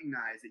you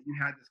recognize that you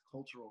had this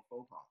cultural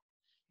faux pas.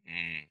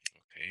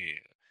 Okay.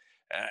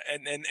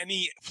 And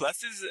any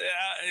pluses?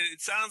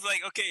 It sounds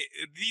like, okay,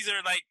 these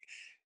are like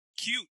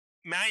cute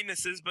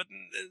minuses, but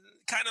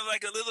kind of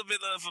like a little bit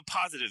of a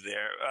positive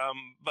there.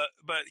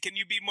 But can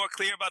you be more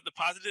clear about the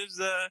positives?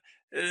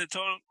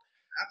 Total.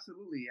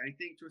 Absolutely. I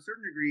think to a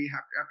certain degree,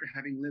 after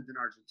having lived in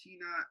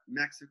Argentina,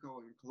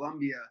 Mexico, and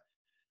Colombia,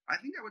 I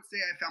think I would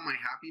say I found my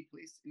happy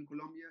place in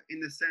Colombia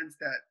in the sense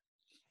that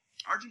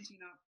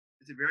Argentina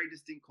is a very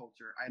distinct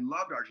culture. I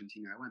loved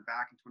Argentina. I went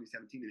back in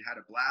 2017 and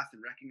had a blast and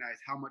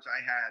recognized how much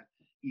I had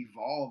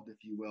evolved,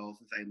 if you will,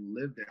 since I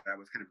lived there. I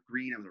was kind of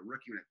green. I was a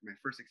rookie when my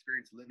first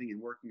experience living and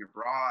working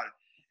abroad.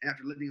 And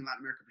after living in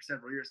Latin America for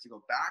several years, to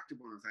go back to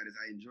Buenos Aires,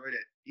 I enjoyed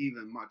it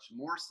even much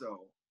more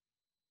so.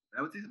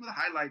 I would say some of the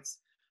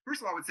highlights.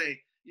 First of all, I would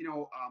say,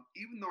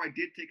 even though I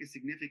did take a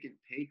significant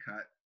pay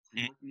cut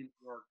from working in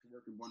New York to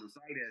work in Buenos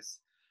Aires,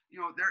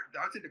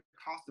 I would say the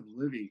cost of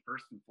living,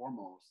 first and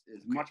foremost,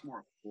 is much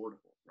more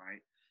affordable,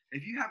 right?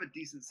 If you have a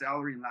decent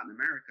salary in Latin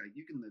America,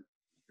 you can live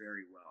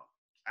very well.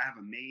 I have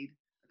a maid,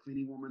 a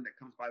cleaning woman that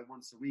comes by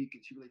once a week,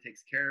 and she really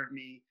takes care of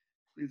me,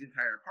 cleans the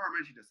entire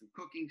apartment. She does some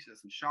cooking. She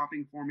does some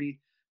shopping for me.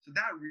 So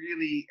that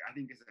really, I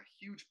think, is a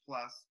huge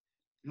plus.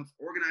 It helps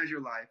organize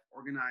your life,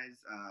 organize,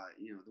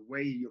 the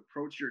way you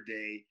approach your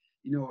day.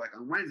 Like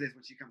on Wednesdays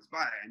when she comes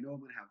by, I know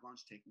I'm going to have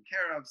lunch taken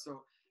care of.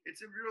 So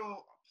it's a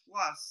real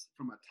plus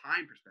from a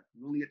time perspective.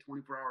 You only get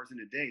 24 hours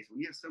in a day. So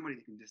when you have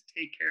somebody that can just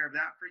take care of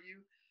that for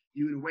you,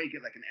 you in a way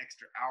get like an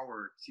extra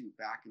hour or two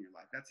back in your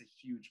life. That's a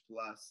huge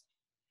plus.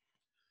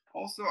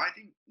 Also, I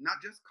think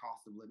not just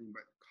cost of living,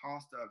 but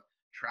cost of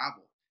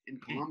travel. In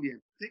Colombia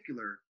in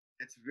particular,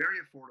 it's very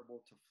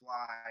affordable to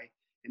fly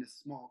in a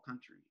small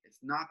country. It's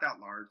not that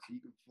large, so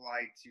you can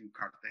fly to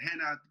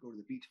Cartagena to go to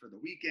the beach for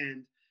the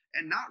weekend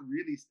and not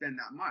really spend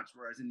that much.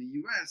 Whereas in the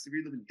US, if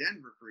you live in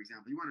Denver, for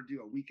example, you want to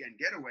do a weekend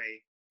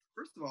getaway,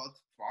 first of all,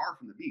 it's far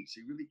from the beach,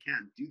 so you really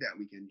can't do that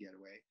weekend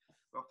getaway.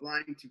 But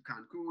flying to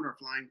Cancun or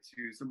flying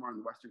to somewhere on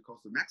the western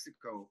coast of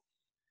Mexico,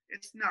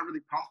 it's not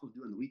really possible to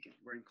do on the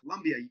weekend. Where in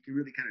Colombia, you can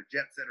really kind of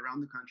jet set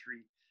around the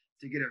country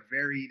to get a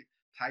varied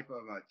type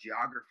of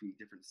geography,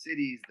 different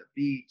cities, the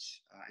beach,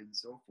 and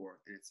so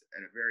forth. And it's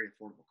at a very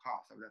affordable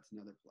cost. So that's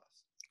another plus.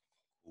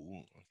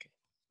 Ooh, okay.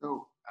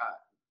 So,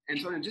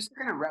 Antonio, just to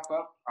kind of wrap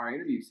up our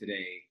interview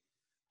today,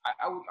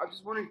 I was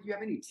just wondering if you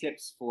have any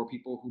tips for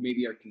people who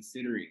maybe are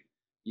considering,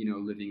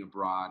 living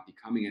abroad,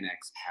 becoming an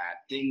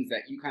expat, things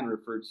that you kind of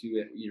referred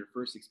to at your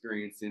first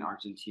experience in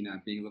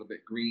Argentina, being a little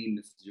bit green.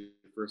 This is your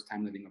first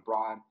time living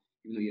abroad,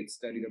 even though you had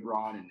studied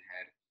abroad and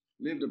had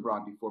lived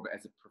abroad before, but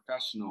as a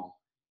professional,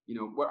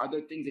 what are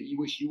there things that you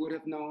wish you would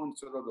have known,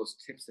 sort of those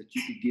tips that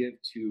you could give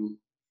to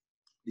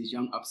these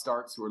young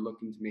upstarts who are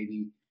looking to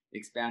maybe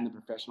expand their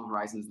professional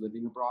horizons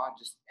living abroad?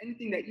 Just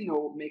anything that,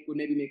 would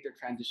maybe make their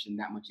transition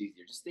that much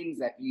easier. Just things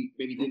that you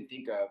maybe didn't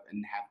think of and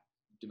have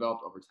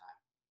developed over time.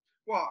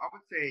 Well, I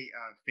would say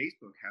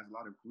Facebook has a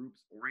lot of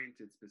groups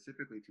oriented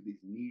specifically to these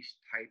niche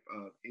type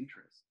of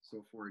interests.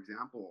 So, for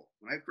example,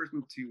 when I first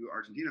moved to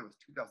Argentina, it was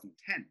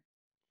 2010.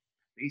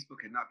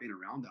 Facebook had not been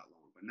around that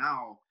long. But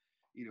now,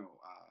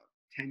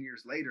 10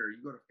 years later, you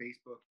go to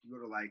Facebook, you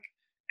go to like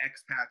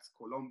Expats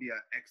Colombia,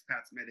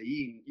 Expats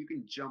Medellin, you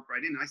can jump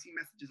right in. I see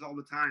messages all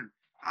the time.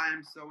 Hi,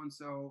 I'm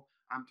so-and-so.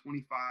 I'm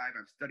 25.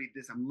 I've studied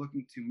this. I'm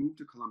looking to move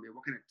to Colombia.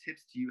 What kind of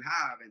tips do you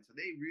have? And so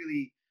they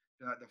really...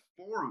 The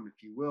forum,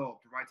 if you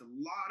will, provides a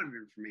lot of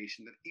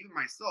information that even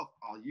myself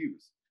I'll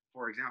use.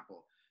 For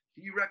example,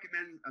 can you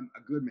recommend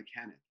a good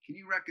mechanic? Can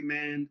you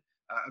recommend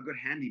a good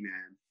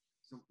handyman?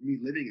 so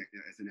me living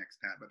as an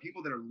expat, but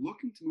people that are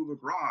looking to move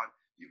abroad,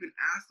 you can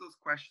ask those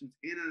questions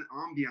in an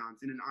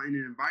ambiance, in an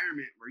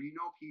environment where you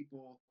know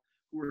people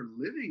who are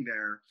living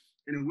there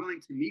and are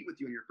willing to meet with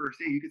you on your first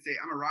day. You could say,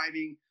 I'm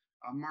arriving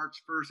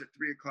March 1st at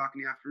 3 o'clock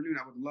in the afternoon.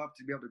 I would love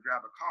to be able to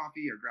grab a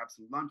coffee or grab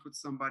some lunch with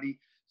somebody.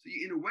 So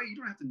you, in a way, you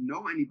don't have to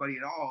know anybody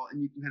at all,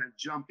 and you can kind of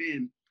jump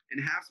in and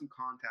have some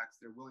contacts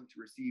that are willing to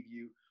receive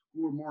you,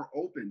 who are more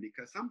open,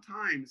 because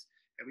sometimes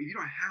if you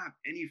don't have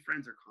any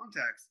friends or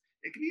contacts,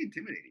 it can be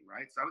intimidating,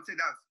 right? So I would say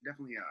that's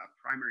definitely a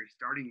primary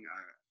starting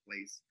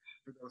place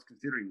for those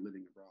considering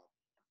living abroad.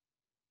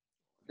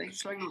 Thanks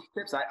for sharing those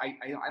tips. I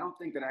don't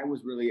think that I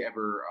was really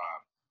ever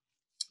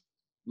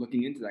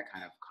looking into that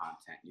kind of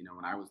content,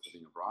 when I was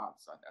living abroad.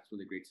 So that's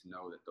really great to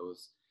know that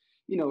those,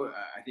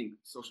 I think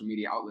social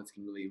media outlets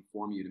can really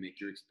inform you to make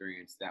your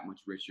experience that much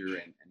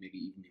richer, and maybe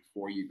even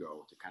before you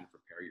go to kind of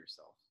prepare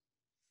yourself.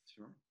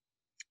 Sure.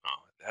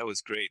 Oh, that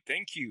was great.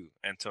 Thank you,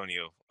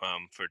 Antonio,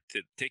 for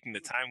taking the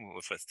time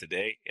with us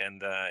today.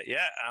 And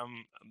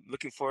I'm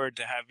looking forward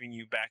to having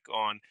you back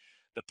on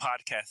the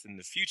podcast in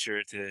the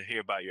future to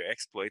hear about your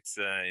exploits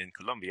in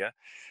Colombia.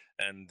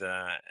 And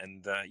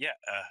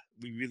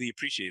we really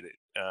appreciate it.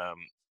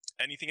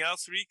 Anything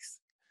else,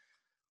 Reeks?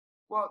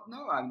 Well,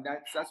 no,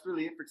 that's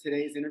really it for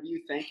today's interview.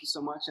 Thank you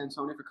so much,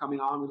 Antonio, for coming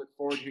on. We look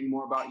forward to hearing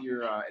more about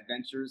your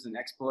adventures and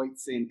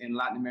exploits in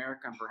Latin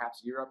America and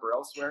perhaps Europe or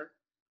elsewhere.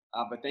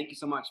 But thank you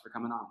so much for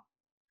coming on.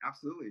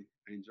 Absolutely.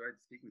 I enjoyed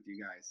speaking with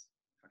you guys.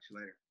 Talk to you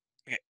later.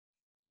 Okay.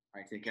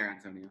 All right. Take care,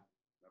 Antonio.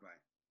 Bye-bye.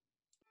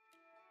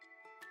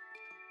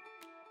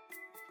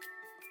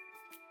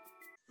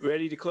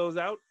 Ready to close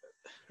out,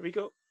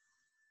 Rico?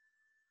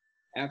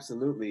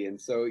 Absolutely. And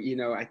so,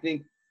 I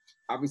think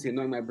obviously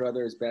knowing my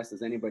brother as best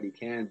as anybody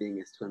can, being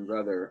his twin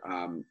brother,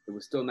 it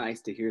was still nice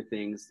to hear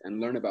things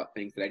and learn about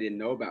things that I didn't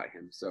know about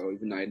him. So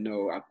even though I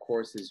know, of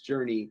course, his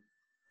journey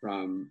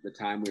from the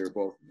time we were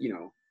both,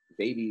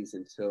 babies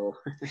until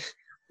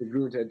we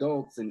grew into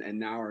adults and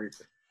now are,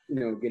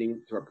 getting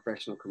to our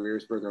professional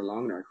careers, further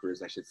along in our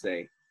careers, I should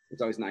say.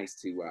 It's always nice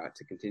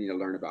to continue to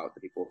learn about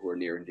the people who are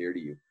near and dear to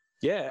you.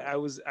 Yeah,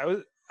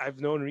 I've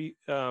known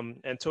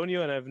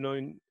Antonio, and I've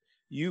known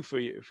you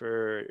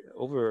for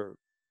over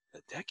a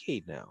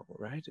decade now,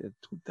 right? In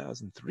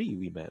 2003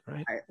 we met,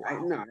 right?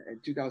 No,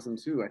 in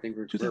 2002. I think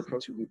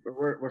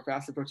we're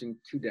fast approaching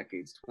 2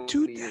 decades.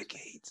 2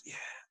 decades, yeah.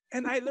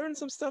 And I learned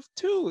some stuff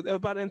too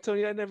about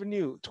Antonio I never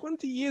knew.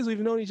 20 years we've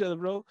known each other,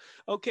 bro.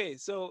 Okay,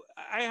 so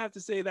I have to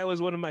say that was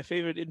one of my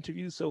favorite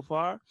interviews so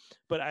far.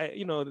 But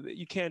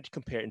you can't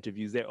compare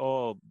interviews. They're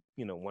all,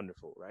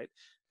 wonderful, right?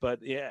 But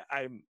yeah,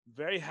 I'm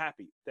very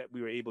happy that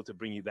we were able to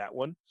bring you that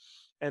one.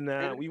 And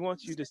we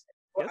want you to...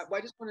 Well, yes?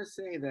 I just want to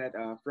say that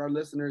for our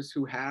listeners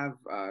who have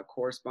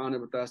corresponded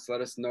with us,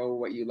 let us know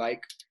what you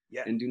like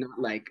and do not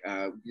like.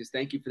 Just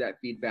thank you for that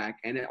feedback.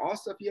 And then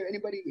also, if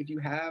you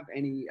have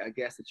any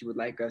guests that you would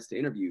like us to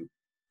interview,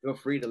 feel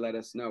free to let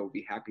us know. We'll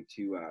be happy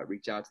to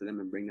reach out to them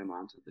and bring them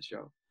onto the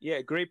show.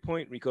 Yeah, great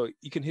point, Rico.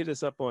 You can hit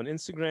us up on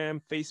Instagram,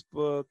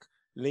 Facebook,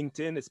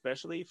 LinkedIn,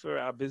 especially for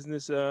our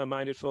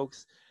business-minded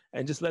folks.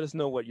 And just let us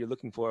know what you're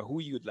looking for,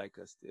 who you'd like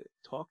us to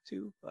talk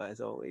to.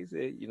 As always,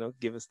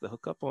 give us the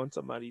hookup on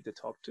somebody to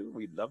talk to.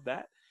 We'd love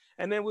that.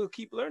 And then we'll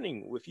keep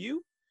learning with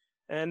you.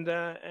 And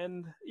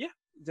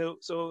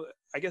so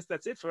I guess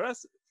that's it for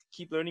us.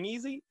 Keep learning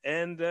easy.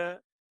 And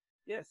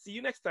see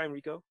you next time,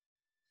 Rico.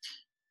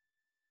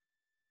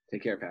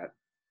 Take care, Pat.